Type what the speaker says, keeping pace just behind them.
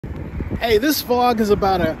Hey, this vlog is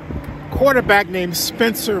about a quarterback named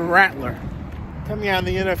Spencer Rattler coming out of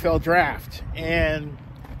the NFL draft. And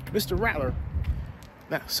Mr. Rattler,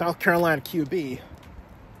 now South Carolina QB,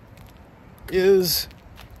 is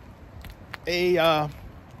a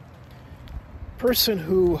person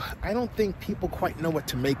who I don't think people quite know what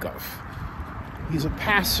to make of. He's a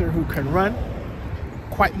passer who can run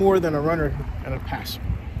quite more than a runner and a passer.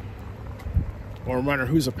 Or a runner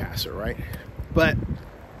who's a passer, right? But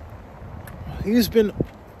he's been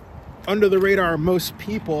under the radar of most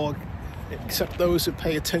people, except those who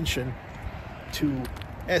pay attention to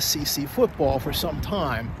SEC football for some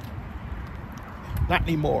time. Not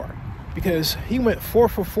anymore, because he went 4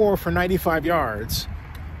 for 4 for 95 yards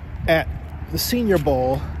at the Senior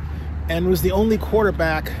Bowl and was the only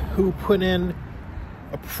quarterback who put in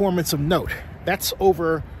a performance of note. That's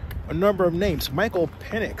over a number of names. Michael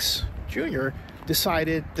Penix Jr.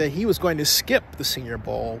 decided that he was going to skip the Senior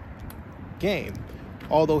Bowl game,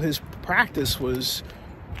 although his practice was,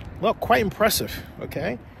 well, quite impressive,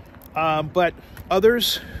 okay? But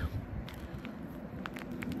others,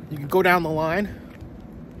 you can go down the line.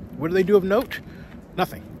 What do they do of note?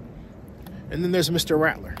 Nothing. And then there's Mr.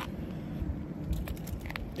 Rattler.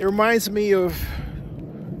 It reminds me of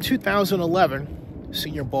 2011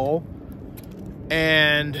 Senior Bowl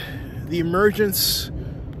and the emergence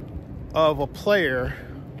of a player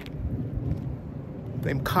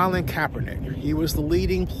named Colin Kaepernick. He was the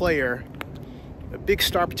leading player, a big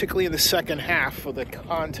star, particularly in the second half of the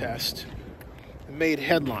contest, and made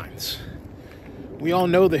headlines. We all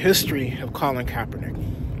know the history of Colin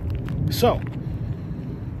Kaepernick. So,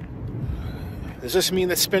 does this mean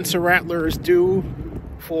that Spencer Rattler is due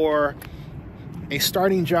for a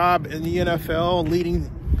starting job in the NFL, leading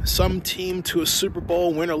some team to a Super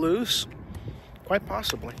Bowl, win or lose? Quite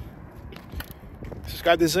possibly.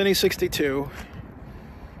 Subscribe to Zenny62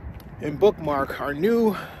 and bookmark our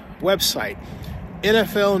new website,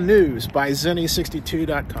 NFL News by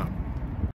Zenny62.com.